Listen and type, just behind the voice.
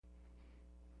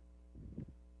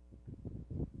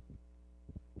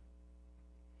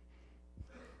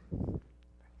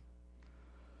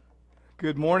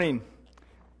Good morning.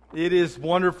 It is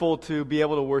wonderful to be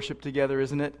able to worship together,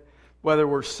 isn't it? Whether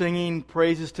we're singing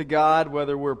praises to God,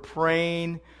 whether we're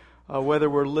praying, whether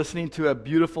we're listening to a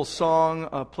beautiful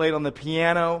song played on the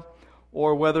piano,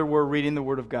 or whether we're reading the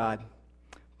Word of God.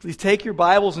 Please take your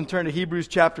Bibles and turn to Hebrews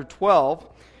chapter 12.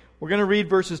 We're going to read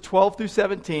verses 12 through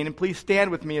 17, and please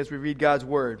stand with me as we read God's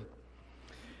Word.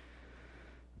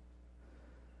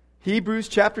 Hebrews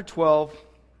chapter 12,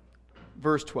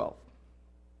 verse 12.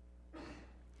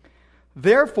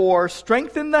 Therefore,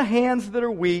 strengthen the hands that are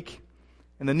weak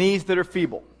and the knees that are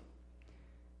feeble,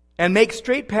 and make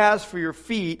straight paths for your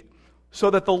feet, so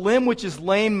that the limb which is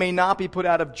lame may not be put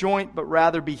out of joint, but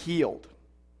rather be healed.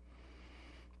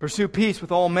 Pursue peace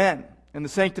with all men, and the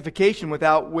sanctification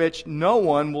without which no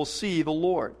one will see the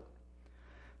Lord.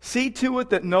 See to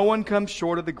it that no one comes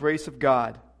short of the grace of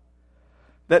God,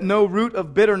 that no root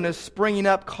of bitterness springing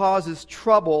up causes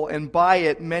trouble, and by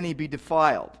it many be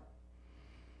defiled.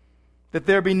 That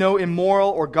there be no immoral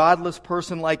or godless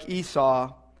person like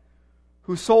Esau,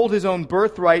 who sold his own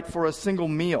birthright for a single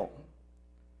meal.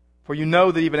 For you know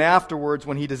that even afterwards,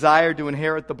 when he desired to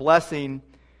inherit the blessing,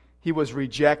 he was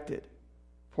rejected.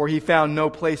 For he found no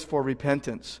place for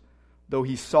repentance, though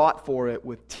he sought for it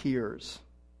with tears.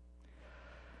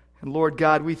 And Lord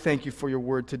God, we thank you for your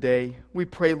word today. We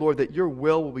pray, Lord, that your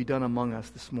will be done among us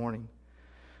this morning.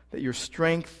 That your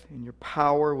strength and your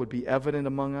power would be evident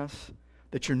among us.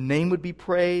 That your name would be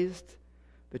praised,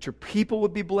 that your people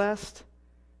would be blessed,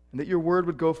 and that your word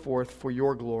would go forth for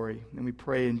your glory. And we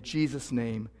pray in Jesus'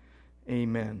 name,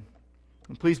 amen.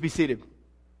 And please be seated.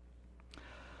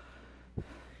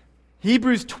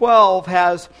 Hebrews 12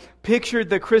 has pictured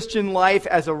the Christian life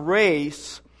as a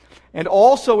race, and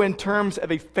also in terms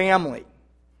of a family.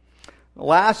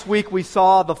 Last week we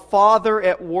saw the father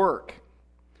at work,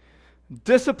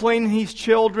 disciplining his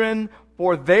children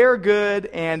for their good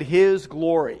and his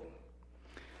glory.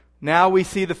 Now we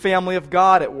see the family of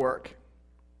God at work.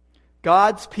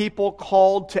 God's people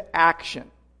called to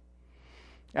action.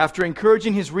 After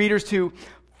encouraging his readers to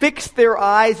fix their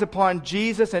eyes upon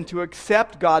Jesus and to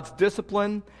accept God's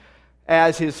discipline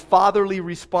as his fatherly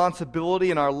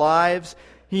responsibility in our lives,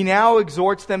 he now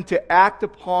exhorts them to act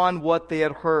upon what they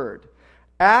had heard.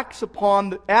 Act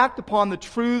upon the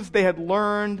truths they had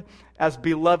learned as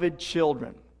beloved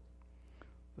children.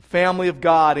 The family of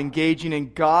God engaging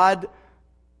in God-honoring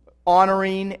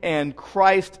and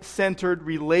Christ-centered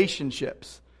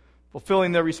relationships,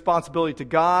 fulfilling their responsibility to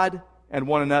God and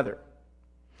one another.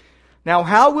 Now,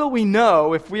 how will we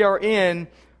know if we are in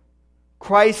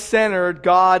Christ-centered,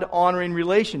 God-honoring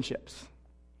relationships?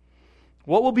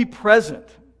 What will be present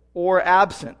or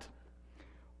absent?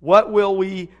 What will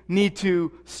we need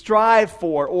to strive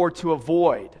for or to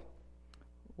avoid?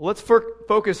 Let's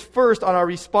focus first on our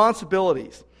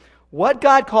responsibilities. What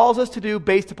God calls us to do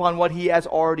based upon what he has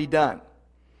already done.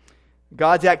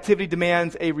 God's activity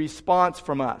demands a response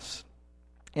from us.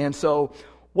 And so,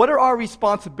 what are our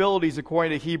responsibilities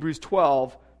according to Hebrews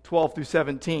 12 through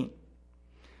 17?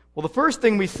 Well, the first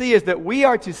thing we see is that we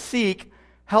are to seek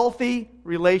healthy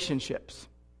relationships.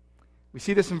 We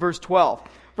see this in verse 12.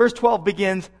 Verse 12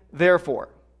 begins, therefore.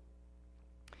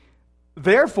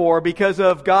 Therefore, because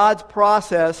of God's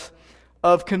process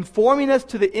of conforming us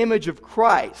to the image of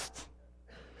Christ,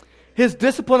 his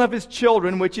discipline of his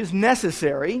children, which is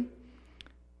necessary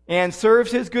and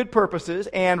serves his good purposes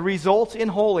and results in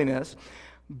holiness,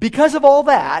 because of all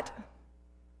that,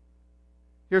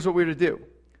 here's what we're to do.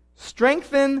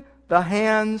 Strengthen the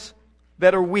hands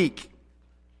that are weak.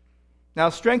 Now,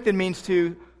 strengthen means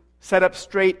to set up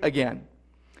straight again.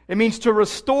 It means to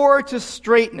restore to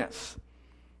straightness.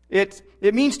 It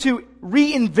means to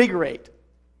reinvigorate,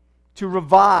 to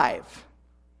revive.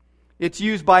 It's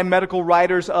used by medical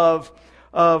writers of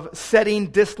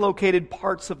setting dislocated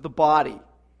parts of the body.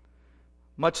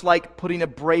 Much like putting a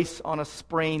brace on a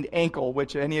sprained ankle,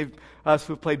 which any of us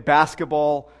who've played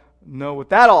basketball know what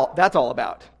that's all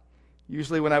about.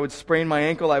 Usually when I would sprain my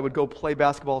ankle, I would go play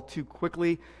basketball too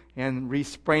quickly and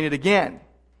re-sprain it again.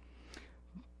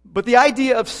 But the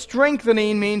idea of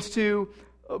strengthening means to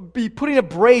be putting a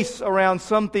brace around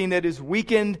something that is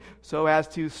weakened so as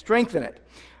to strengthen it.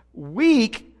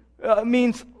 Weak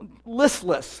means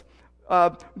listless,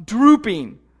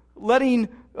 drooping, letting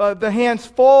the hands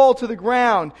fall to the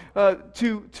ground,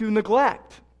 to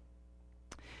neglect.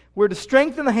 We're to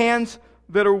strengthen the hands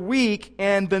that are weak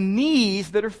and the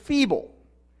knees that are feeble.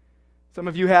 Some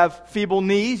of you have feeble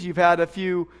knees. You've had a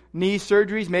few knee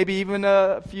surgeries, maybe even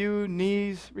a few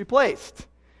knees replaced.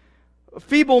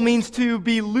 Feeble means to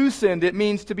be loosened. It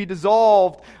means to be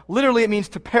dissolved. Literally, it means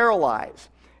to paralyze.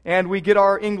 And we get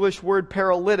our English word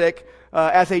paralytic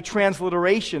as a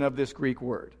transliteration of this Greek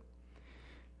word.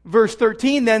 Verse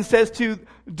 13 then says to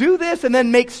do this and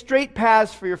then make straight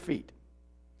paths for your feet.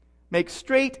 Make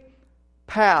straight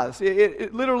paths.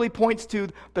 It literally points to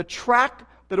the track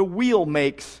that a wheel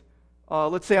makes,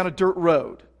 let's say on a dirt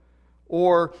road,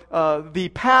 or the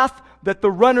path that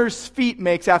the runner's feet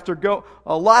makes after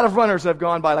a lot of runners have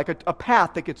gone by, like a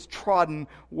path that gets trodden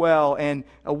well and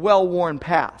a well-worn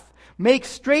path. Make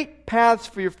straight paths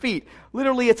for your feet.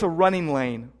 Literally, it's a running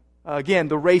lane. Again,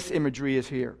 the race imagery is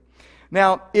here.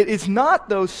 Now, it is not,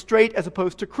 though, straight as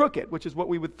opposed to crooked, which is what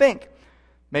we would think.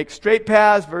 Make straight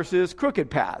paths versus crooked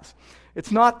paths.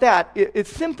 It's not that. It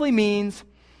simply means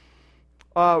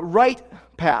right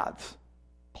paths,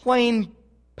 plain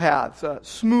paths,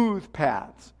 smooth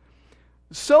paths,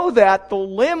 so that the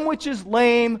limb which is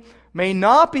lame may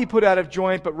not be put out of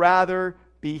joint, but rather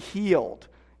be healed.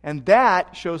 And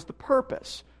that shows the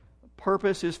purpose. The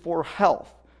purpose is for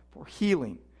health, for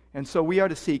healing. And so we are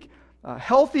to seek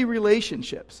healthy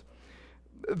relationships.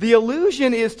 The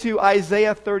allusion is to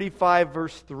Isaiah 35,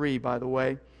 verse 3, by the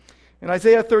way. In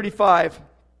Isaiah 35,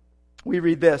 we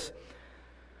read this: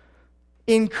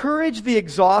 encourage the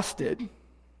exhausted,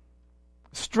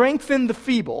 strengthen the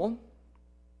feeble,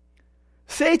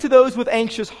 say to those with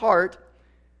anxious heart,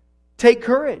 take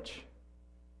courage,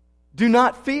 do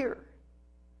not fear.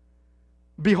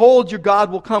 Behold, your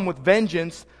God will come with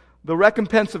vengeance, the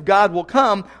recompense of God will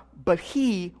come, but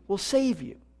He will save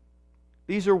you.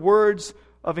 These are words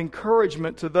of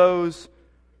encouragement to those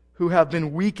who have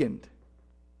been weakened.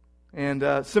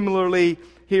 And similarly,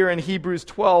 here in Hebrews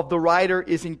 12, the writer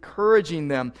is encouraging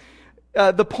them.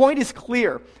 The point is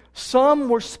clear. Some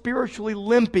were spiritually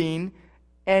limping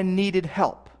and needed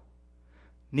help.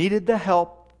 Needed the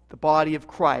help the body of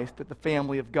Christ, that the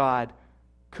family of God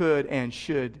could and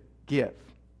should give.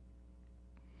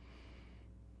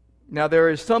 Now, there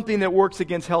is something that works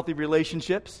against healthy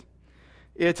relationships.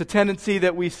 It's a tendency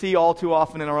that we see all too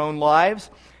often in our own lives.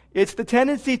 It's the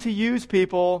tendency to use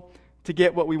people to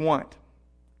get what we want.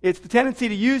 It's the tendency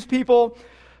to use people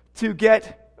to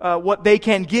get what they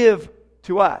can give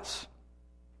to us.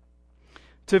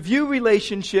 To view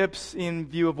relationships in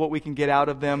view of what we can get out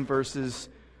of them versus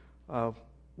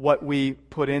what we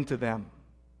put into them.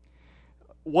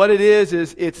 What it is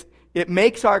it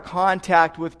makes our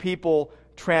contact with people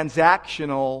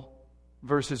transactional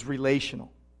versus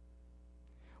relational.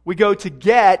 We go to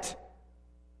get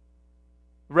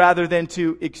rather than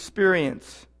to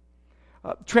experience.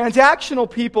 Transactional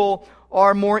people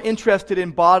are more interested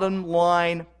in bottom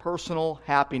line personal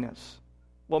happiness.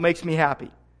 What makes me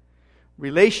happy?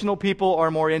 Relational people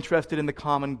are more interested in the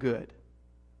common good.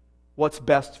 What's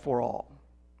best for all.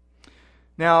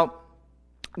 Now,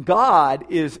 God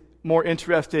is more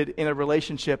interested in a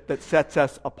relationship that sets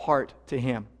us apart to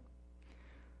Him.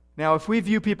 Now, if we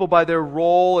view people by their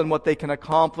role and what they can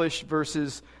accomplish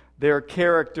versus their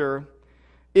character,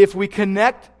 if we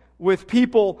connect with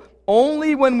people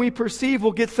only when we perceive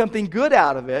we'll get something good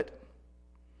out of it,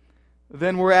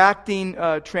 then we're acting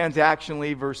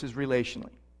transactionally versus relationally.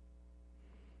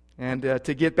 And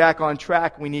to get back on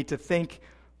track, we need to think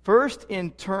first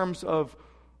in terms of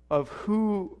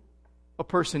who a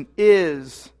person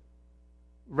is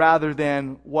rather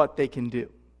than what they can do.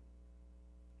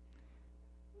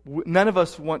 None of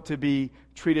us want to be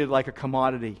treated like a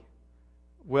commodity.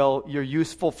 Well, you're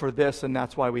useful for this, and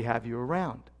that's why we have you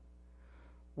around.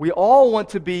 We all want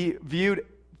to be viewed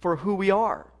for who we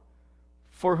are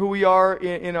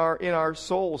in our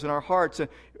souls, in our hearts,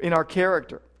 in our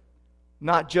character,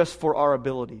 not just for our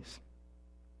abilities.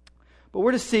 But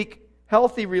we're to seek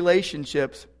healthy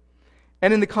relationships,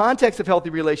 and in the context of healthy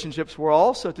relationships, we're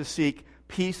also to seek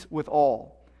peace with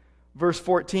all. Verse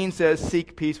 14 says,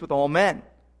 seek peace with all men.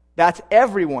 That's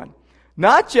everyone.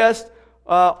 Not just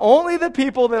only the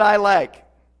people that I like.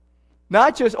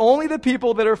 Not just only the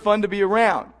people that are fun to be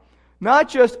around. Not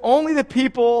just only the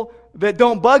people that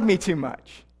don't bug me too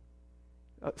much.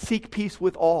 Seek peace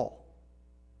with all.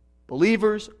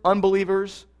 Believers,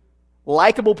 unbelievers,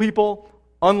 likable people,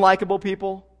 unlikable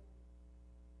people,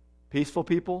 peaceful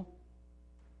people,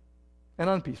 and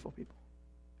unpeaceful people.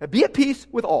 Be at peace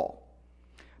with all.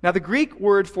 Now, the Greek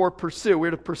word for pursue,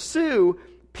 we're to pursue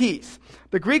peace.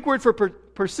 The Greek word for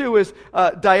pursue is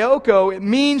dioko. It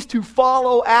means to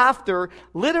follow after.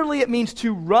 Literally, it means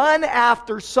to run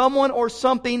after someone or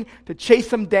something to chase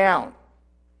them down.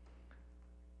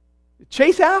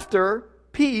 Chase after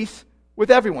peace with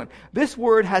everyone. This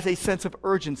word has a sense of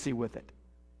urgency with it.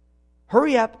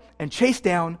 Hurry up and chase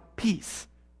down peace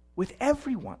with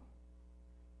everyone.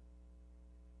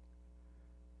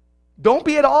 Don't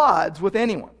be at odds with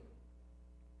anyone.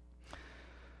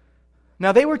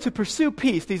 Now, they were to pursue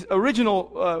peace, these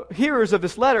original hearers of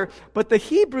this letter, but the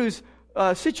Hebrews'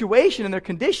 situation and their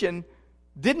condition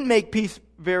didn't make peace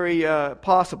very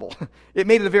possible. It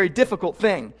made it a very difficult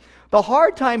thing. The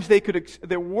hard times they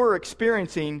were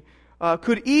experiencing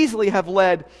could easily have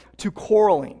led to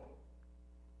quarreling.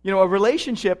 You know, a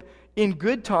relationship in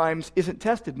good times isn't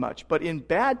tested much, but in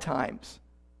bad times,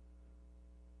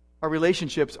 our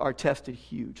relationships are tested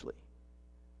hugely.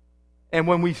 And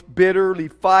when we bitterly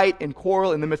fight and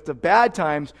quarrel in the midst of bad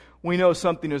times, we know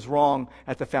something is wrong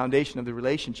at the foundation of the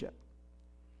relationship.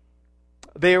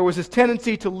 There was this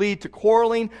tendency to lead to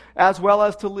quarreling, as well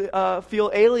as to feel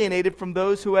alienated from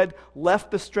those who had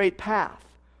left the straight path,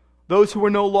 those who were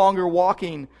no longer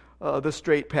walking the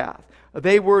straight path.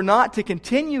 They were not to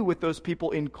continue with those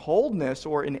people in coldness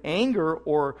or in anger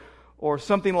or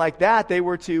something like that. They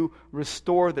were to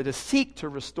seek to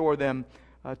restore them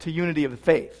to unity of the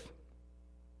faith.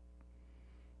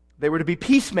 They were to be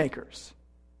peacemakers.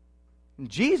 And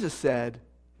Jesus said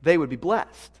they would be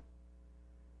blessed.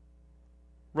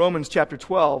 Romans chapter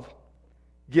 12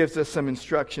 gives us some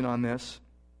instruction on this.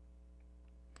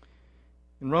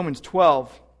 In Romans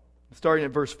 12, starting at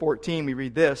verse 14, we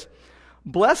read this: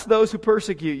 "Bless those who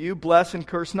persecute you, bless and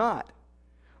curse not.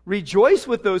 Rejoice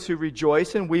with those who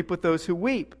rejoice, and weep with those who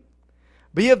weep.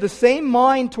 Be of the same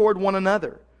mind toward one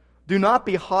another. Do not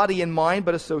be haughty in mind,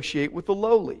 but associate with the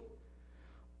lowly.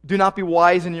 Do not be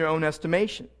wise in your own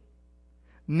estimation.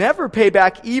 Never pay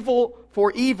back evil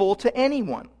for evil to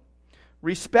anyone.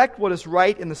 Respect what is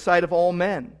right in the sight of all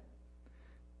men.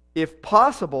 If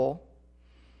possible,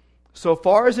 so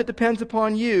far as it depends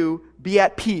upon you, be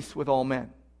at peace with all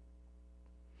men."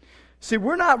 See,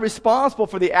 we're not responsible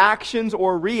for the actions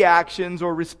or reactions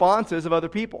or responses of other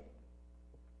people.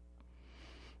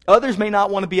 Others may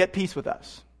not want to be at peace with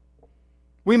us.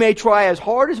 We may try as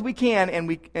hard as we can,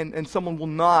 and someone will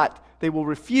not. They will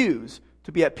refuse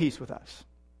to be at peace with us.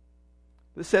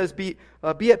 It says, be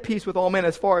at peace with all men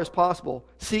as far as possible.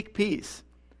 Seek peace.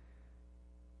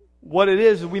 What it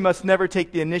is, we must never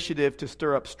take the initiative to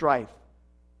stir up strife.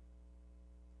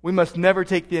 We must never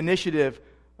take the initiative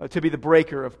to be the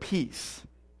breaker of peace.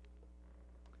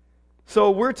 So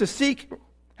we're to seek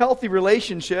healthy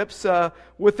relationships.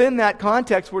 Within that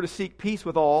context, we're to seek peace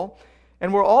with all.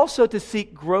 And we're also to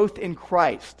seek growth in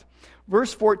Christ.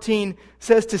 Verse 14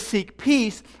 says to seek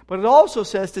peace, but it also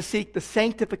says to seek the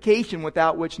sanctification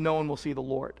without which no one will see the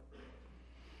Lord.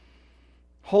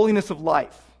 Holiness of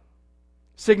life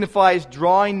signifies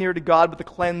drawing near to God with a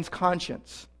cleansed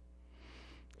conscience.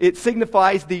 It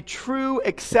signifies the true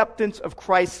acceptance of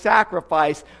Christ's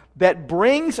sacrifice that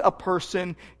brings a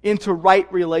person into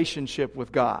right relationship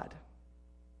with God.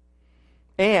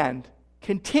 And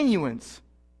continuance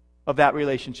of that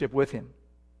relationship with Him.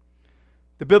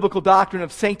 The biblical doctrine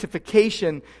of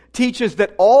sanctification teaches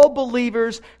that all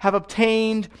believers have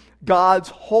obtained God's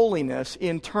holiness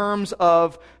in terms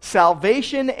of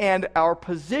salvation and our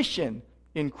position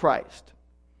in Christ.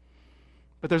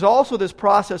 But there's also this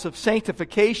process of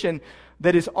sanctification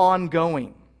that is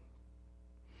ongoing.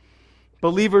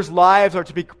 Believers' lives are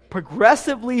to be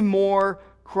progressively more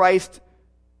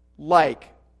Christ-like,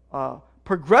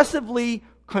 progressively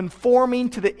conforming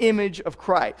to the image of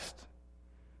Christ,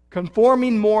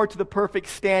 conforming more to the perfect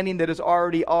standing that is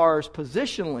already ours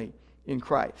positionally in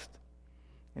Christ.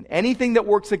 And anything that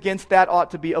works against that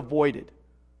ought to be avoided.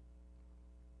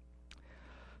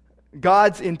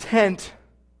 God's intent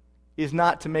is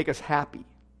not to make us happy.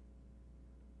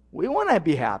 We want to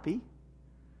be happy.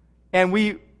 And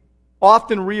we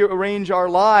often rearrange our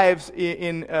lives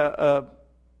in a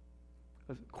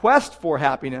quest for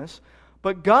happiness.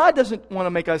 But God doesn't want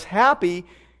to make us happy.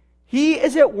 He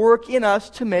is at work in us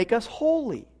to make us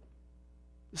holy,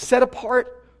 set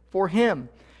apart for Him.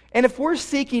 And if we're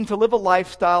seeking to live a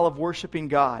lifestyle of worshiping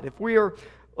God, if we are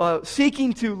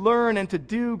seeking to learn and to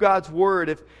do God's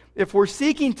Word, if we're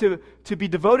seeking to be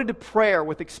devoted to prayer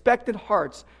with expectant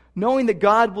hearts, knowing that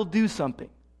God will do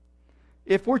something,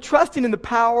 if we're trusting in the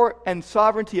power and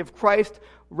sovereignty of Christ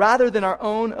rather than our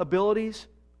own abilities,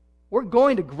 we're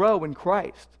going to grow in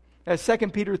Christ. As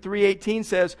 2 Peter 3:18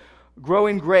 says, grow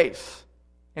in grace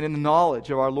and in the knowledge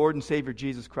of our Lord and Savior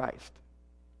Jesus Christ.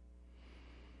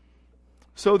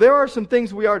 So there are some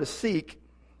things we are to seek,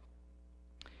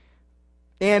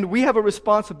 and we have a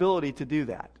responsibility to do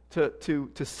that,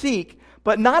 to seek,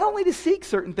 but not only to seek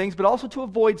certain things, but also to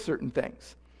avoid certain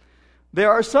things.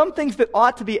 There are some things that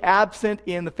ought to be absent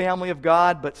in the family of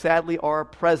God, but sadly are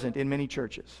present in many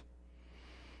churches.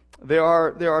 There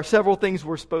are several things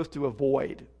we're supposed to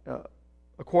avoid,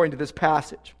 according to this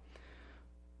passage.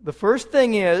 The first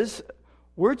thing is,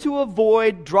 we're to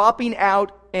avoid dropping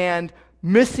out and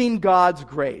missing God's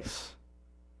grace.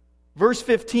 Verse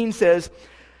 15 says,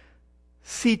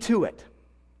 see to it.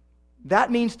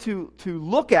 That means to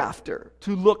look after,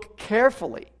 to look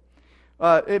carefully.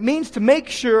 It means to make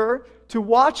sure, to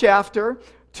watch after,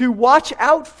 to watch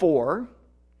out for.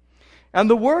 And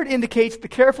the word indicates the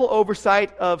careful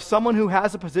oversight of someone who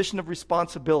has a position of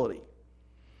responsibility.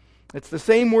 It's the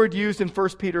same word used in 1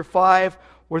 Peter 5,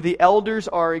 where the elders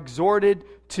are exhorted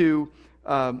to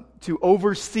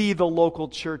oversee the local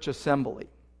church assembly.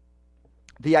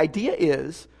 The idea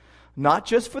is not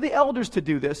just for the elders to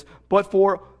do this, but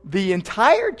for the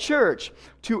entire church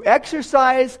to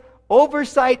exercise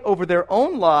oversight over their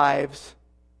own lives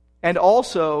and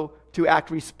also to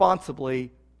act responsibly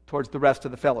towards the rest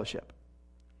of the fellowship.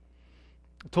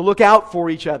 To look out for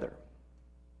each other.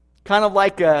 Kind of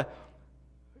like the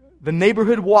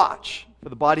neighborhood watch for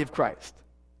the body of Christ.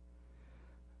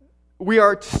 We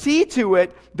are to see to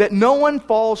it that no one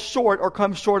falls short or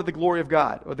comes short of the glory of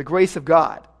God or the grace of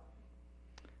God.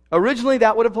 Originally,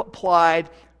 that would have applied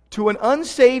to an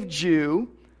unsaved Jew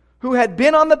who had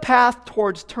been on the path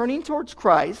towards turning towards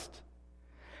Christ,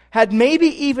 had maybe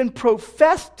even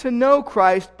professed to know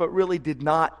Christ, but really did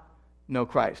not know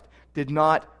Christ, did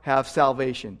not have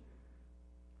salvation.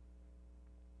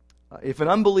 If an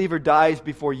unbeliever dies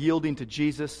before yielding to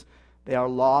Jesus, they are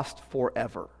lost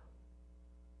forever.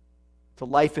 It's a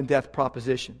life and death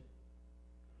proposition.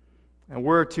 And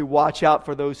we're to watch out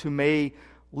for those who may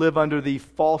live under the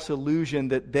false illusion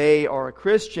that they are a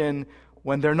Christian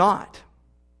when they're not.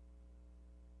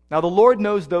 Now, the Lord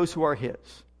knows those who are His.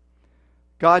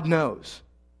 God knows.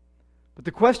 But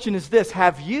the question is this: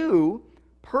 have you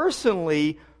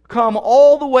personally come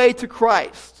all the way to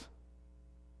Christ?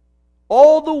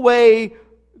 All the way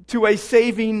to a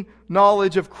saving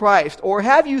knowledge of Christ? Or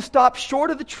have you stopped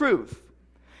short of the truth?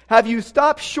 Have you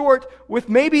stopped short with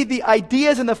maybe the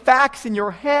ideas and the facts in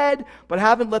your head, but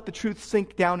haven't let the truth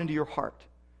sink down into your heart?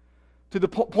 To the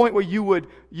point where you would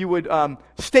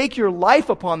stake your life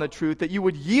upon the truth, that you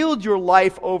would yield your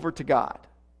life over to God.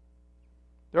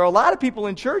 There are a lot of people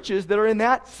in churches that are in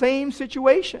that same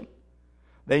situation.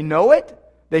 They know it,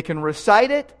 they can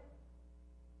recite it,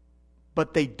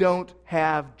 but they don't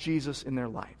have Jesus in their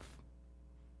life.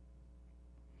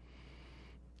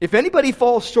 If anybody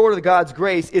falls short of God's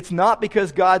grace, it's not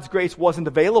because God's grace wasn't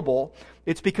available.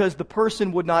 It's because the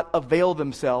person would not avail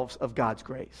themselves of God's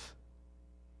grace.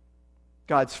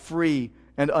 God's free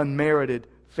and unmerited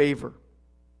favor.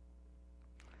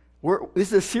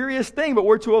 This is a serious thing, but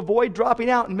we're to avoid dropping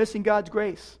out and missing God's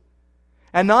grace.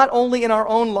 And not only in our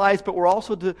own lives, but we're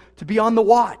also to be on the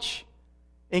watch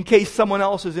in case someone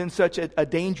else is in such a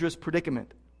dangerous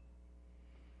predicament.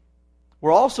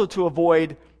 We're also to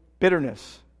avoid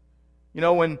bitterness. You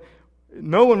know, when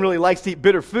no one really likes to eat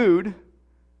bitter food,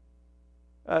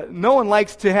 no one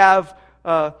likes to have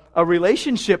a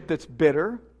relationship that's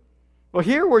bitter. Well,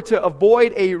 here we're to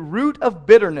avoid a root of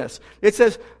bitterness. It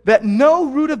says that no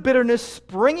root of bitterness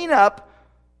springing up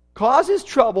causes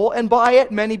trouble, and by it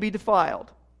many be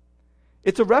defiled.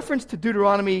 It's a reference to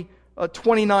Deuteronomy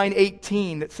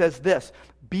 29:18 that says this: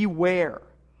 beware,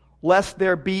 lest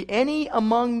there be any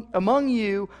among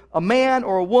you a man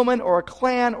or a woman or a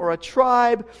clan or a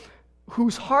tribe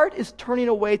whose heart is turning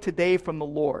away today from the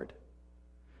Lord,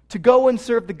 to go and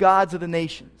serve the gods of the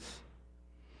nations.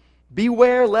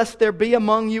 Beware lest there be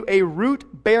among you a root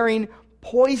bearing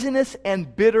poisonous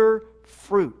and bitter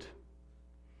fruit.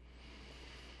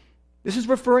 This is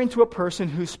referring to a person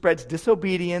who spreads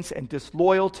disobedience and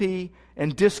disloyalty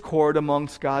and discord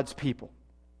amongst God's people.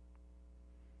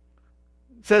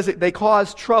 It says that they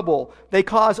cause trouble, they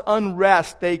cause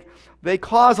unrest, they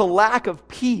cause a lack of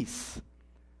peace.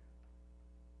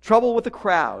 Trouble with the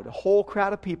crowd. A whole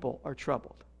crowd of people are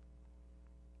troubled.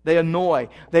 They annoy,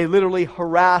 they literally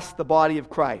harass the body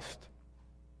of Christ.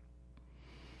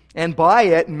 And by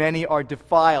it, many are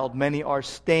defiled, many are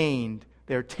stained,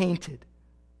 they're tainted.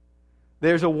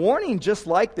 There's a warning just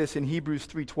like this in Hebrews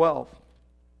 3:12.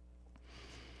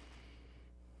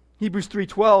 Hebrews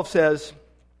 3:12 says,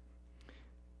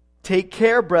 "Take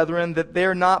care, brethren, that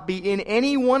there not be in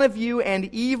any one of you an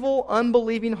evil,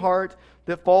 unbelieving heart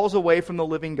that falls away from the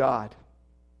living God.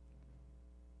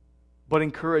 But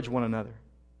encourage one another."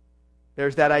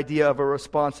 There's that idea of a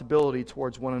responsibility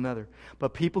towards one another.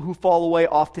 But people who fall away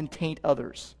often taint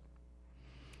others.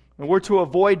 And we're to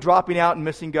avoid dropping out and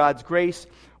missing God's grace.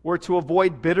 We're to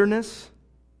avoid bitterness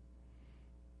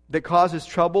that causes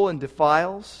trouble and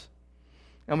defiles.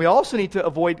 And we also need to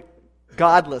avoid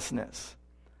godlessness.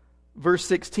 Verse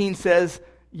 16 says,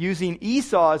 using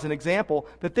Esau as an example,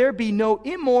 that there be no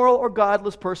immoral or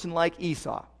godless person like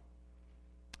Esau.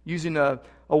 using a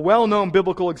well-known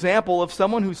biblical example of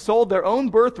someone who sold their own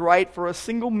birthright for a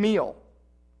single meal.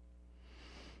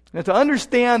 Now, to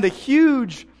understand the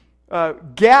huge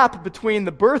gap between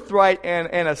the birthright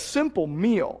and a simple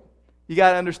meal, you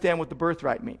got to understand what the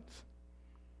birthright means.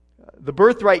 The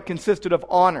birthright consisted of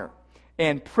honor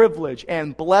and privilege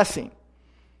and blessing,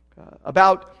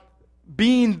 about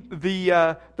being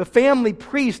the family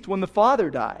priest when the father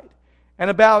died, and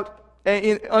about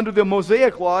under the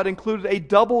Mosaic law, it included a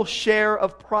double share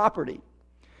of property.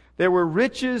 There were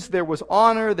riches, there was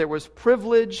honor, there was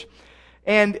privilege,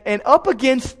 and up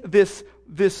against this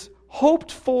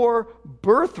hoped-for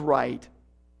birthright,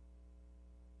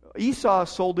 Esau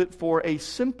sold it for a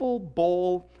simple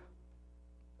bowl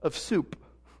of soup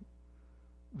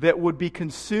that would be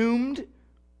consumed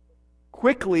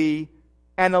quickly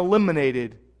and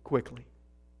eliminated quickly.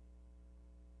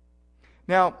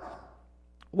 Now,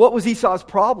 what was Esau's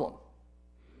problem?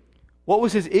 What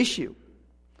was his issue?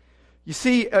 You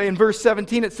see, in verse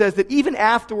 17 it says that even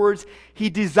afterwards he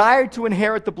desired to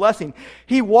inherit the blessing.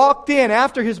 He walked in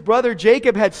after his brother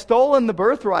Jacob had stolen the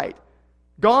birthright,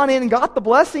 gone in and got the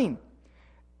blessing.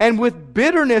 And with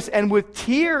bitterness and with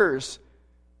tears,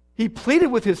 he pleaded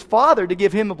with his father to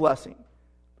give him a blessing.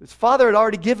 His father had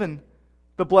already given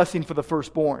the blessing for the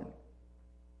firstborn.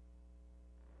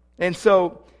 And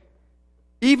so,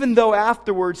 even though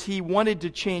afterwards he wanted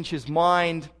to change his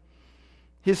mind,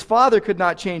 his father could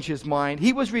not change his mind.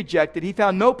 He was rejected. He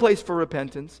found no place for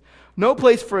repentance, no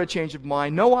place for a change of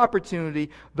mind, no opportunity,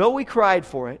 though he cried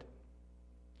for it.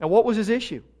 And what was his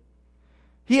issue?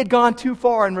 He had gone too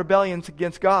far in rebellion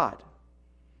against God.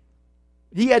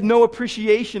 He had no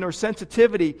appreciation or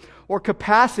sensitivity or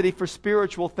capacity for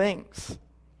spiritual things.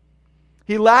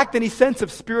 He lacked any sense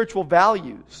of spiritual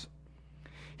values.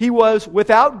 He was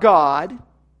without God,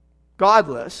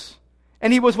 godless,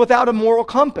 and he was without a moral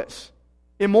compass,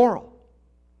 immoral.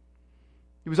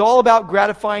 He was all about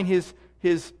gratifying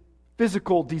his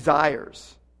physical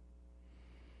desires.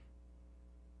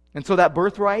 And so that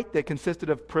birthright that consisted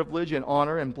of privilege and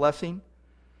honor and blessing,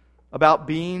 about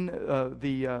being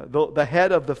the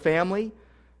head of the family,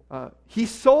 he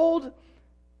sold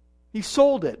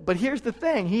it. But here's the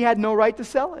thing, he had no right to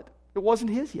sell it. It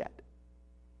wasn't his yet.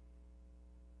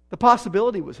 The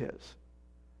possibility was his.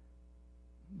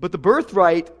 But the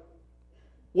birthright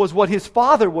was what his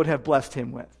father would have blessed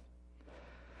him with.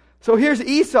 So here's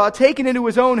Esau taking into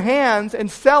his own hands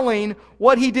and selling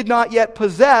what he did not yet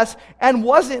possess and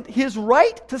wasn't his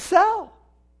right to sell.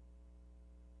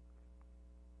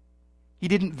 He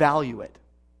didn't value it.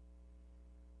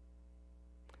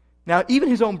 Now, even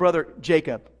his own brother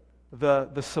Jacob, the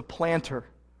supplanter,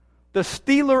 the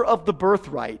stealer of the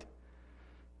birthright,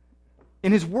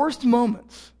 in his worst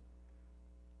moments,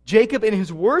 Jacob in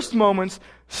his worst moments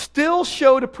still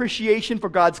showed appreciation for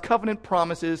God's covenant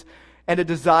promises and a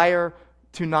desire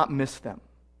to not miss them.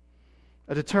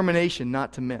 A determination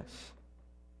not to miss.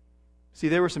 See,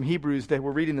 there were some Hebrews that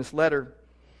were reading this letter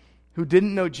who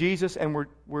didn't know Jesus and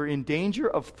were in danger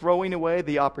of throwing away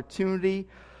the opportunity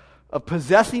of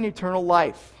possessing eternal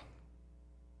life.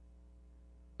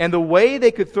 And the way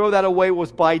they could throw that away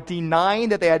was by denying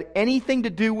that they had anything to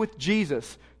do with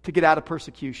Jesus to get out of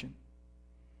persecution.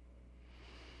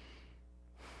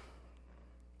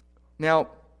 Now,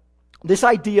 this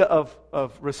idea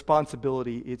of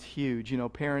responsibility, it's huge. You know,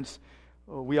 parents,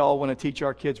 we all want to teach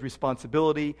our kids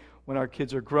responsibility. When our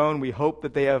kids are grown, we hope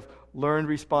that they have learned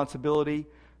responsibility.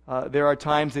 There are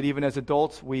times that even as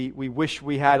adults, we wish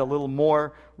we had a little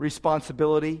more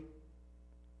responsibility.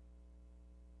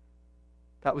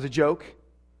 That was a joke.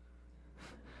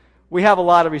 We have a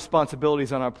lot of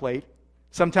responsibilities on our plate.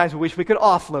 Sometimes we wish we could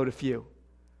offload a few.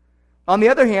 On the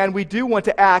other hand, we do want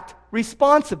to act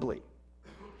responsibly.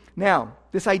 Now,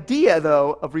 this idea,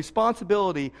 though, of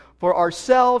responsibility for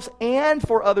ourselves and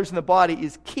for others in the body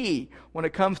is key when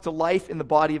it comes to life in the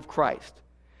body of Christ.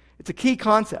 It's a key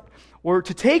concept. We're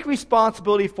to take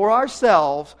responsibility for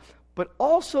ourselves, but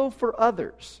also for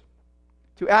others,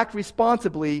 to act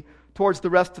responsibly towards the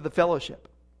rest of the fellowship.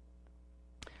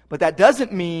 But that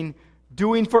doesn't mean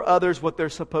doing for others what they're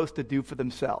supposed to do for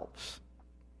themselves.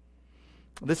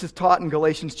 This is taught in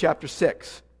Galatians chapter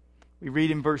 6. We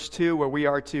read in verse 2 where we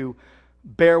are to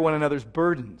bear one another's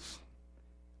burdens.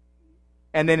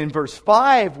 And then in verse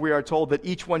 5 we are told that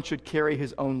each one should carry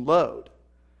his own load.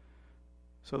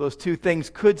 So those two things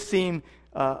could seem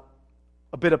a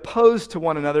bit opposed to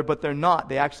one another, but they're not.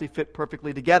 They actually fit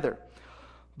perfectly together.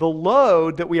 The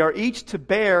load that we are each to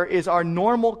bear is our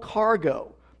normal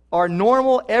cargo, our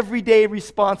normal everyday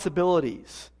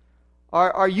responsibilities,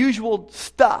 our usual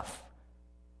stuff.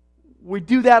 We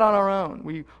do that on our own.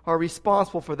 We are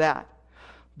responsible for that.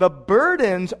 The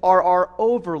burdens are our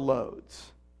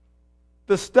overloads.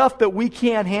 The stuff that we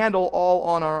can't handle all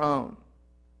on our own.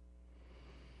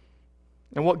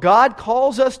 And what God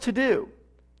calls us to do,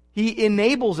 He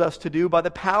enables us to do by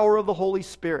the power of the Holy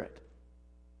Spirit.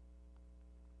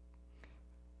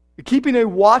 Keeping a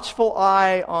watchful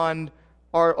eye on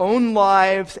our own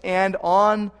lives and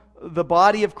on the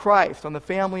body of Christ, on the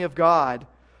family of God,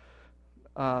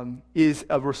 is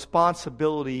a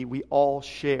responsibility we all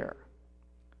share.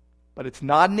 But it's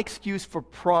not an excuse for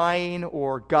prying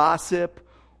or gossip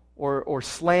or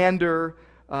slander.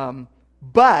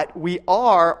 But we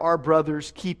are our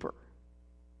brother's keeper.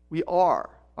 We are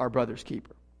our brother's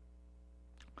keeper.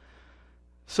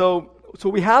 So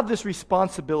we have this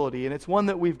responsibility, and it's one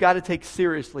that we've got to take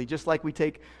seriously, just like we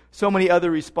take so many other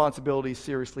responsibilities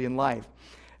seriously in life.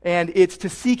 And it's to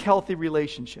seek healthy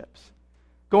relationships.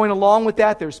 Going along with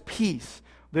that, there's peace.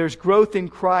 There's growth in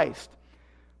Christ.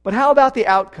 But how about the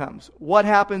outcomes? What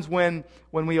happens when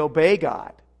we obey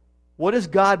God? What does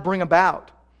God bring about?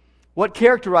 What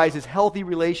characterizes healthy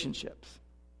relationships?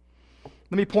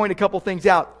 Let me point a couple things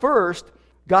out. First,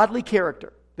 godly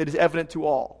character that is evident to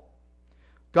all.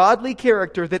 Godly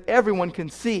character that everyone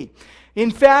can see. In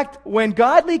fact, when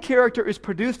godly character is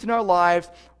produced in our lives,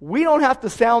 we don't have to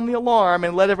sound the alarm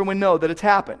and let everyone know that it's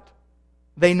happened.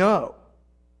 They know.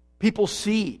 People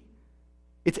see.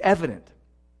 It's evident.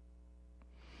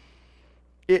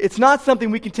 It's not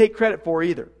something we can take credit for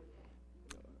either.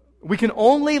 We can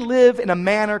only live in a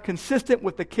manner consistent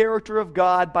with the character of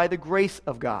God by the grace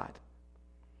of God.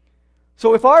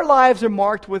 So if our lives are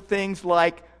marked with things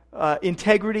like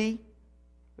integrity,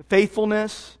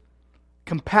 faithfulness,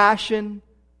 compassion,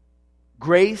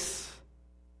 grace,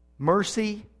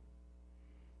 mercy,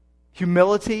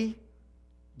 humility,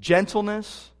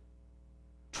 gentleness,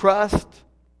 trust,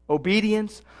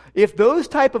 obedience, if those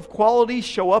type of qualities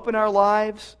show up in our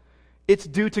lives, it's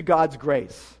due to God's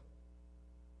grace.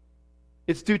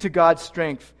 It's due to God's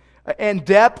strength. And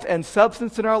depth and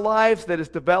substance in our lives that is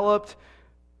developed,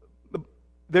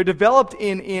 they're developed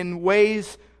in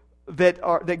ways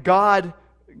that God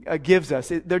gives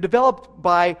us. They're developed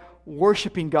by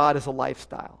worshiping God as a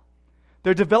lifestyle.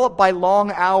 They're developed by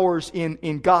long hours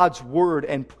in God's Word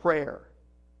and prayer.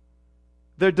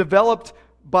 They're developed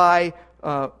by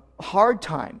hard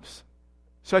times,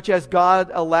 such as God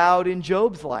allowed in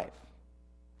Job's life.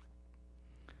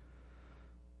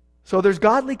 So there's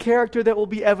godly character that will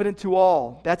be evident to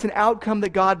all. That's an outcome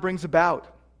that God brings about.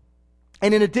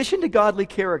 And in addition to godly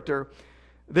character,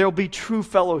 there will be true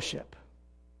fellowship.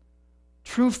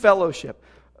 True fellowship.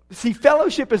 See,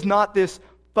 fellowship is not this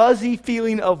fuzzy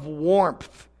feeling of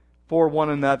warmth for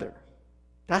one another.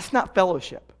 That's not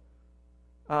fellowship.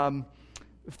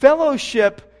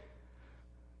 Fellowship,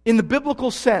 in the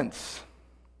biblical sense,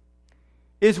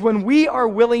 is when we are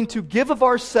willing to give of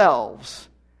ourselves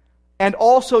and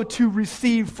also to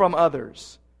receive from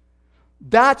others.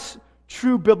 That's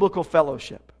true biblical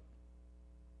fellowship.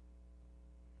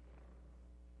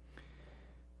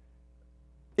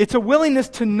 It's a willingness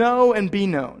to know and be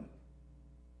known.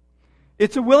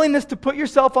 It's a willingness to put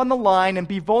yourself on the line and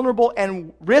be vulnerable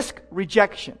and risk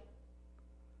rejection.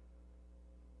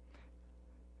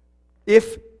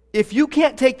 If you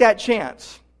can't take that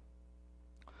chance,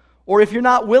 or if you're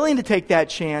not willing to take that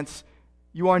chance,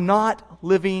 you are not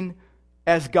living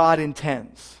as God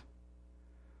intends.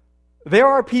 There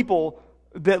are people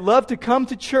that love to come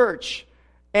to church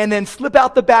and then slip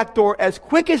out the back door as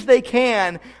quick as they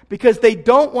can because they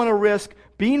don't want to risk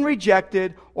being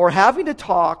rejected or having to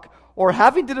talk or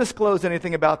having to disclose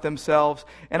anything about themselves.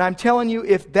 And I'm telling you,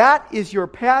 if that is your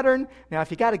pattern, now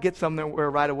if you got to get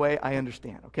somewhere right away, I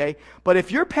understand, okay? But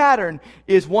if your pattern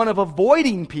is one of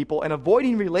avoiding people and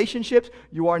avoiding relationships,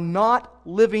 you are not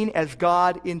living as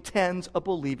God intends a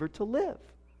believer to live.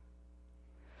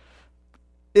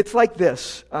 It's like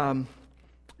this.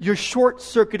 You're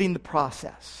short-circuiting the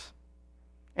process.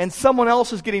 And someone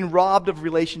else is getting robbed of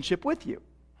relationship with you.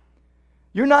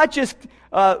 You're not just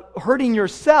hurting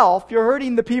yourself, you're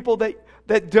hurting the people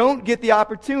that don't get the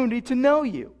opportunity to know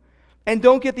you and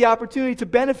don't get the opportunity to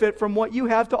benefit from what you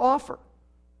have to offer.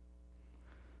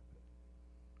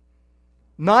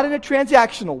 Not in a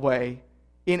transactional way,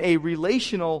 in a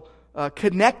relational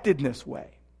connectedness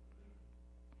way.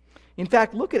 In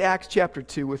fact, look at Acts chapter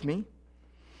 2 with me.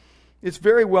 It's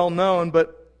very well known,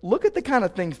 but look at the kind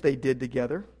of things they did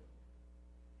together.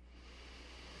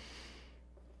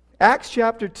 Acts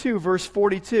chapter 2, verse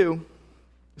 42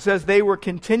 says, they were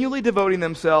continually devoting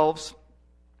themselves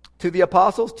to the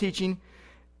apostles' teaching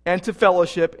and to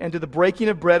fellowship and to the breaking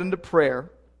of bread and to prayer.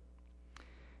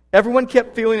 Everyone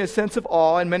kept feeling a sense of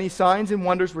awe, and many signs and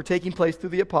wonders were taking place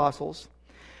through the apostles.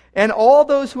 And all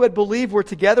those who had believed were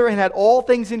together and had all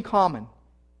things in common.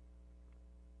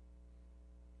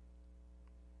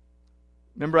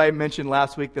 Remember I mentioned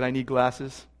last week that I need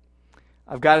glasses?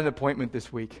 I've got an appointment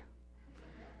this week.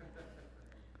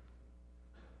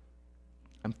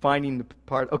 I'm finding the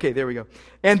part. Okay, there we go.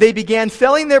 And they began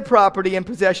selling their property and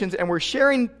possessions and were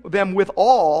sharing them with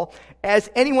all as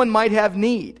anyone might have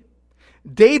need.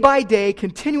 Day by day,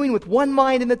 continuing with one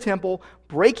mind in the temple,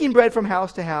 breaking bread from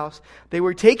house to house, they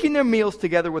were taking their meals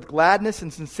together with gladness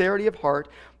and sincerity of heart,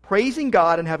 praising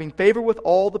God and having favor with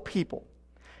all the people.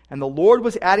 And the Lord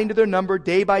was adding to their number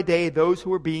day by day those who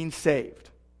were being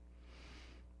saved.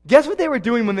 Guess what they were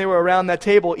doing when they were around that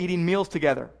table eating meals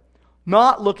together?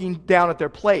 Not looking down at their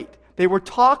plate. They were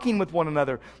talking with one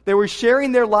another. They were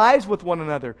sharing their lives with one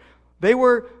another. They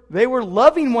were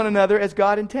loving one another as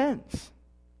God intends.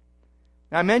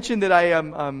 Now, I mentioned that I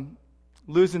am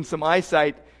losing some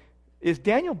eyesight. Is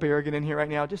Daniel Berrigan in here right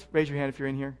now? Just raise your hand if you're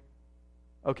in here.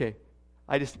 Okay.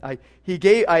 I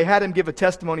had him give a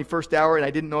testimony first hour, and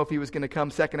I didn't know if he was going to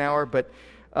come second hour, but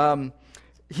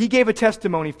he gave a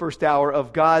testimony first hour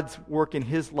of God's work in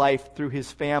his life through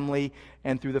his family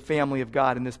and through the family of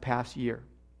God in this past year.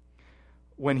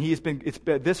 When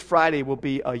this Friday will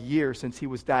be a year since he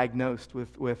was diagnosed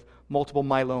with multiple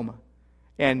myeloma.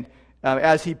 And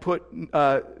as he put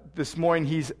this morning,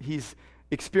 he's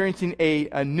experiencing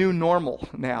a new normal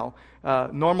now.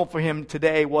 Normal for him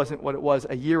today wasn't what it was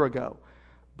a year ago.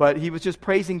 But he was just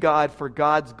praising God for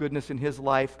God's goodness in his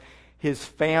life, his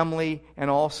family, and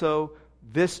also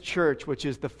this church, which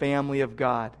is the family of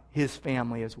God, his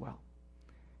family as well.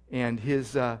 And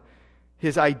the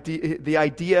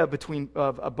idea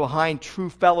behind true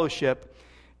fellowship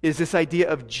is this idea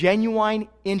of genuine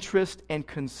interest and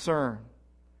concern.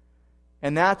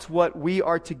 And that's what we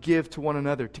are to give to one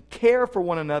another, to care for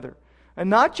one another. And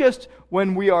not just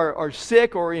when we are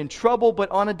sick or in trouble, but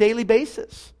on a daily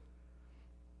basis.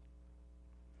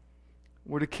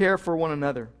 We're to care for one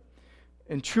another.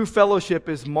 And true fellowship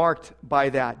is marked by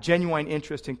that, genuine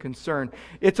interest and concern.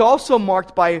 It's also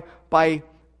marked by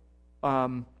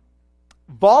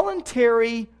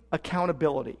voluntary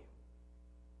accountability.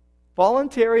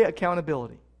 Voluntary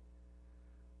accountability.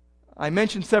 I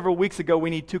mentioned several weeks ago we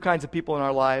need two kinds of people in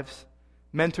our lives,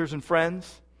 mentors and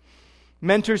friends.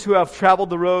 Mentors who have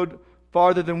traveled the road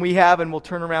farther than we have and will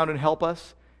turn around and help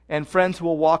us. And friends who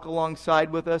will walk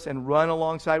alongside with us and run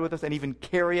alongside with us and even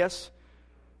carry us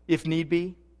if need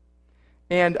be.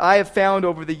 And I have found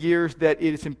over the years that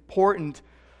it is important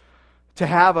to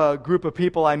have a group of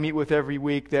people I meet with every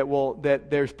week that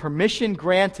there's permission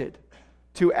granted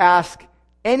to ask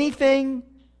anything,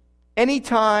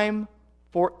 anytime,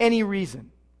 for any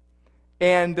reason.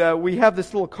 And we have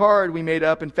this little card we made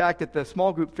up. In fact, at the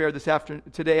small group fair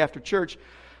today after church,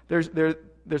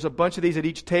 there's a bunch of these at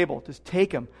each table. Just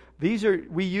take them.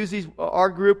 We use these, our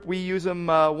group, we use them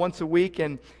once a week,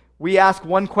 and we ask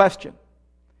one question.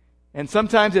 And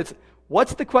sometimes it's,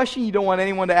 what's the question you don't want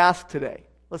anyone to ask today?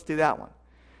 Let's do that one.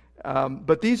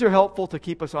 But these are helpful to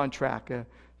keep us on track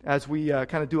as we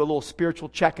kind of do a little spiritual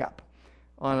checkup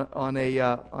on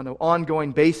an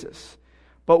ongoing basis.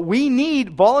 But we need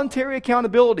voluntary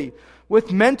accountability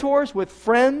with mentors, with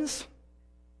friends.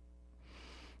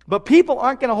 But people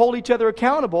aren't going to hold each other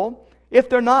accountable if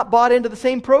they're not bought into the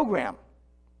same program.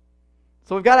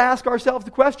 So we've got to ask ourselves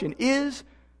the question, is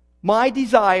my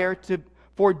desire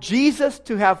for Jesus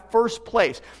to have first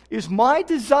place? Is my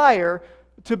desire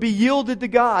to be yielded to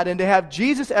God and to have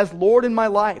Jesus as Lord in my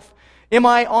life? Am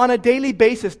I on a daily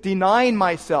basis denying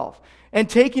myself and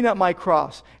taking up my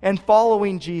cross and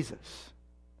following Jesus?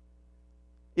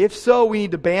 If so, we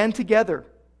need to band together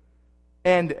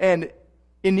and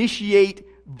initiate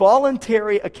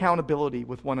voluntary accountability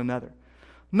with one another.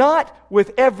 Not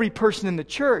with every person in the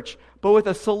church, but with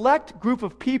a select group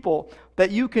of people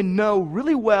that you can know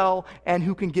really well and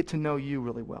who can get to know you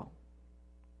really well.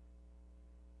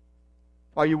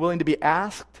 Are you willing to be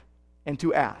asked and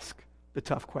to ask the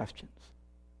tough questions?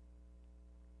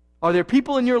 Are there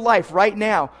people in your life right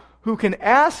now who can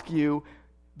ask you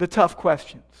the tough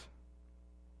questions?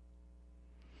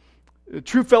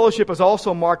 True fellowship is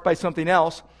also marked by something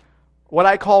else, what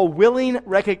I call willing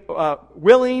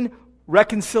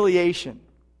reconciliation.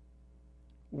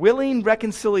 Willing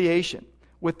reconciliation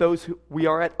with those who we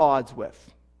are at odds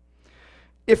with.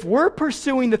 If we're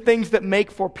pursuing the things that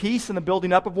make for peace and the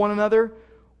building up of one another,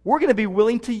 we're going to be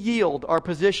willing to yield our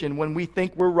position when we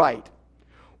think we're right.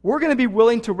 We're going to be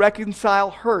willing to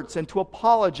reconcile hurts and to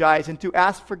apologize and to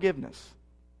ask forgiveness.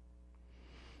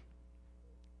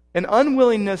 An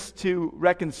unwillingness to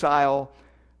reconcile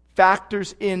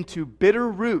factors into bitter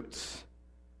roots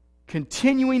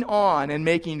continuing on and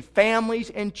making families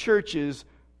and churches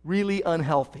really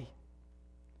unhealthy.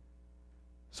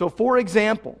 So, for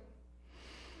example,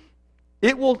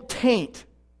 it will taint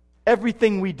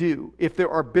everything we do if there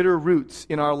are bitter roots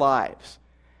in our lives.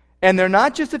 And they're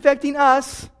not just affecting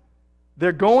us,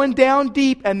 they're going down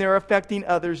deep and they're affecting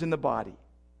others in the body,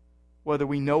 whether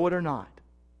we know it or not.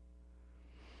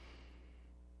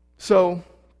 So,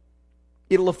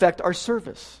 it'll affect our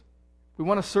service. We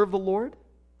want to serve the Lord.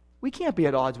 We can't be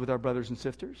at odds with our brothers and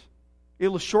sisters.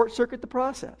 It'll short-circuit the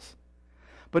process.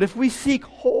 But if we seek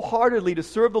wholeheartedly to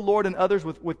serve the Lord and others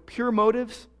with pure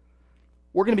motives,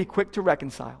 we're going to be quick to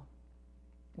reconcile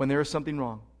when there is something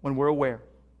wrong, when we're aware.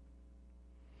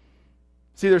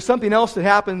 See, there's something else that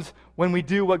happens when we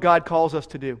do what God calls us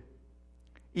to do.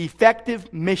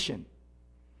 Effective mission.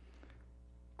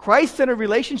 Christ-centered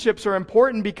relationships are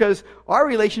important because our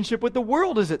relationship with the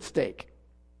world is at stake.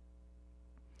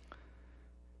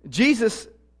 Jesus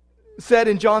said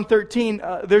in John 13,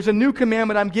 there's a new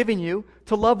commandment I'm giving you,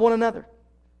 to love one another.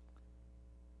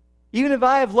 Even if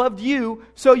I have loved you,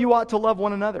 so you ought to love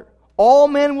one another. All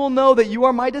men will know that you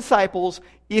are my disciples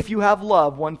if you have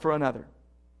love one for another.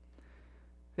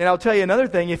 And I'll tell you another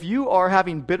thing, if you are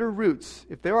having bitter roots,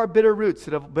 if there are bitter roots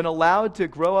that have been allowed to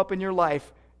grow up in your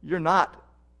life, you're not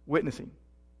witnessing.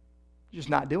 You're just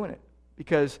not doing it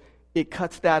because it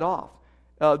cuts that off.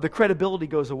 The credibility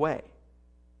goes away.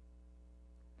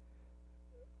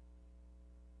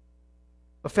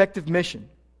 Effective mission.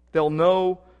 They'll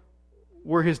know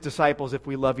we're His disciples if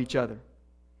we love each other.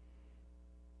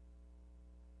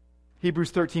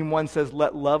 Hebrews 13:1 says,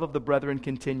 let love of the brethren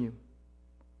continue.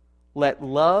 Let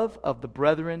love of the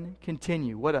brethren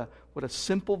continue. What a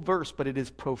simple verse, but it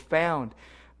is profound.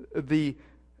 The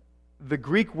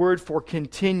Greek word for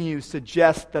continue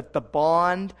suggests that the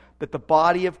bond that the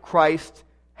body of Christ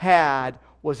had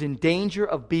was in danger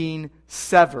of being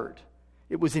severed.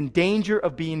 It was in danger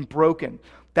of being broken.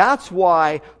 That's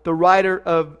why the writer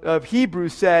of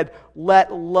Hebrews said,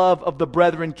 let love of the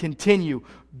brethren continue.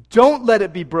 Don't let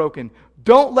it be broken.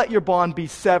 Don't let your bond be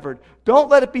severed. Don't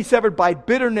let it be severed by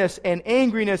bitterness and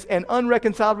angriness and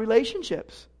unreconciled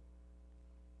relationships.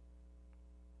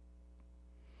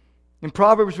 In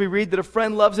Proverbs we read that a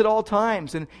friend loves at all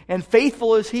times, and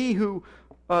faithful is he who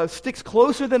sticks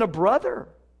closer than a brother.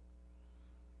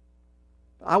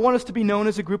 I want us to be known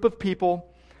as a group of people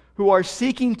who are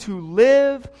seeking to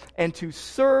live and to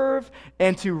serve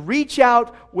and to reach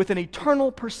out with an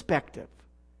eternal perspective.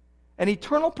 An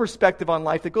eternal perspective on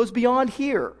life that goes beyond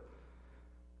here.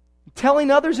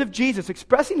 Telling others of Jesus,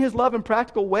 expressing His love in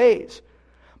practical ways.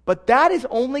 But that is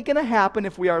only going to happen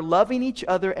if we are loving each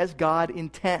other as God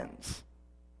intends.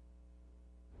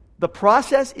 The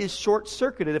process is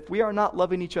short-circuited if we are not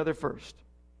loving each other first.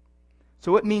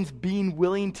 So it means being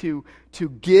willing to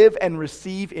give and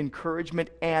receive encouragement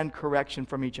and correction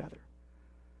from each other.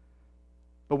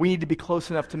 But we need to be close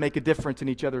enough to make a difference in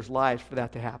each other's lives for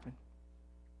that to happen.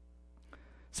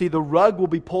 See, the rug will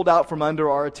be pulled out from under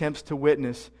our attempts to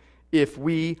witness if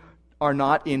we are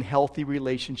not in healthy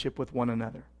relationship with one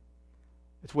another.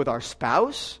 It's with our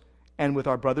spouse and with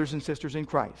our brothers and sisters in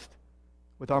Christ,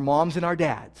 with our moms and our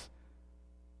dads,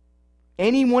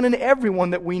 anyone and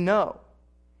everyone that we know.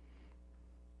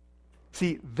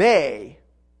 See, they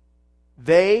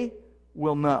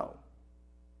will know.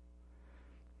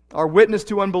 Our witness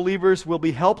to unbelievers will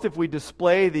be helped if we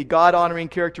display the God-honoring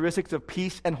characteristics of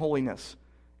peace and holiness.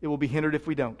 It will be hindered if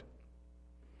we don't.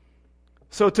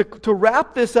 So to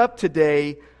wrap this up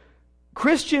today,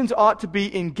 Christians ought to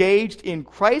be engaged in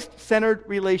Christ-centered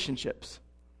relationships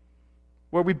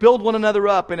where we build one another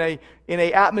up in an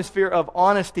atmosphere of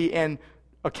honesty and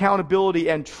accountability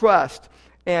and trust,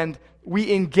 and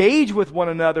we engage with one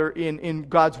another in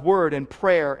God's Word and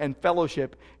prayer and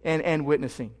fellowship and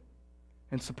witnessing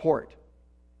and support.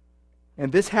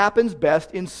 And this happens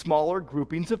best in smaller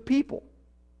groupings of people.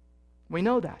 We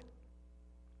know that.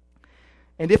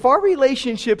 And if our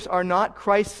relationships are not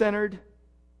Christ-centered,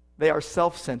 they are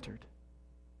self-centered.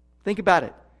 Think about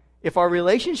it. If our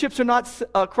relationships are not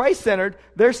Christ-centered,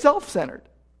 they're self-centered.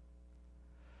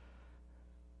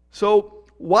 So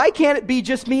why can't it be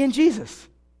just me and Jesus?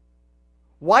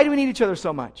 Why do we need each other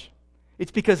so much?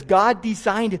 It's because God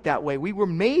designed it that way. We were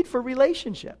made for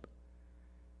relationship.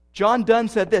 John Donne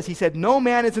said this. He said, no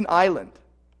man is an island,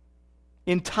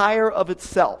 entire of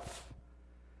itself.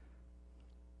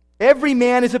 Every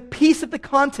man is a piece of the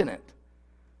continent,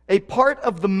 a part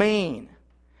of the main.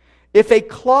 If a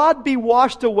clod be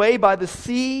washed away by the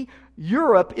sea,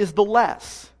 Europe is the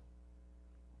less.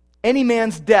 Any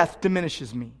man's death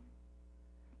diminishes me,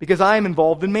 because I am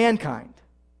involved in mankind.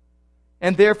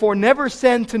 and therefore never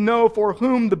send to know for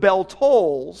whom the bell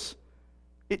tolls.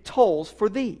 It tolls for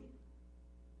thee.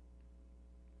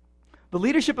 The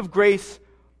leadership of Grace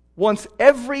wants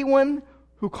everyone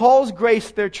who calls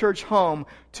Grace their church home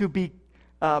to be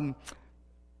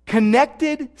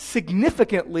connected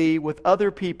significantly with other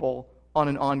people on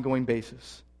an ongoing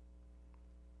basis.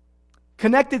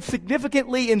 Connected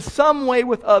significantly in some way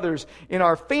with others, in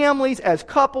our families, as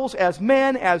couples, as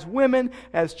men, as women,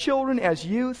 as children, as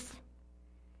youth.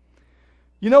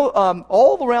 You know,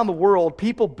 all around the world,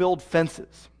 people build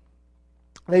fences.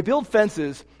 They build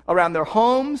fences around their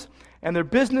homes and their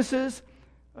businesses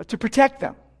to protect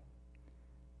them.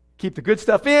 Keep the good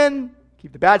stuff in,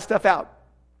 keep the bad stuff out.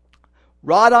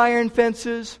 Wrought iron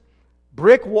fences,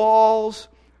 brick walls,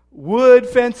 wood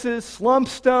fences, slump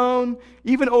stone.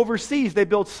 Even overseas, they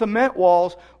build cement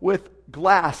walls with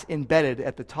glass embedded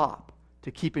at the top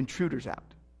to keep intruders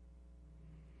out.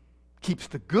 Keeps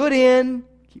the good in,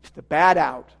 keeps the bad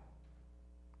out.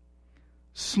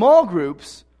 Small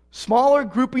groups, smaller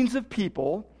groupings of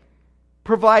people,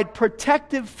 provide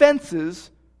protective fences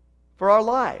for our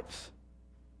lives,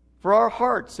 for our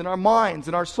hearts and our minds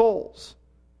and our souls.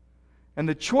 And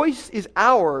the choice is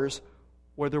ours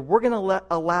whether we're going to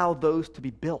allow those to be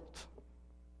built.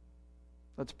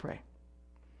 Let's pray.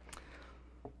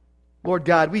 Lord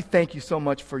God, we thank you so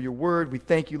much for your word. We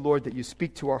thank you, Lord, that you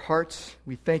speak to our hearts.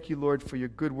 We thank you, Lord, for your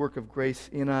good work of grace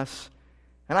in us.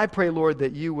 And I pray, Lord,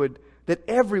 that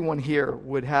everyone here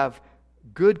would have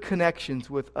good connections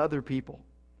with other people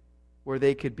where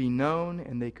they could be known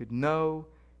and they could know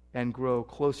and grow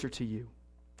closer to you.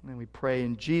 And we pray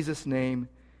in Jesus' name,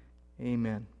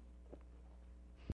 amen.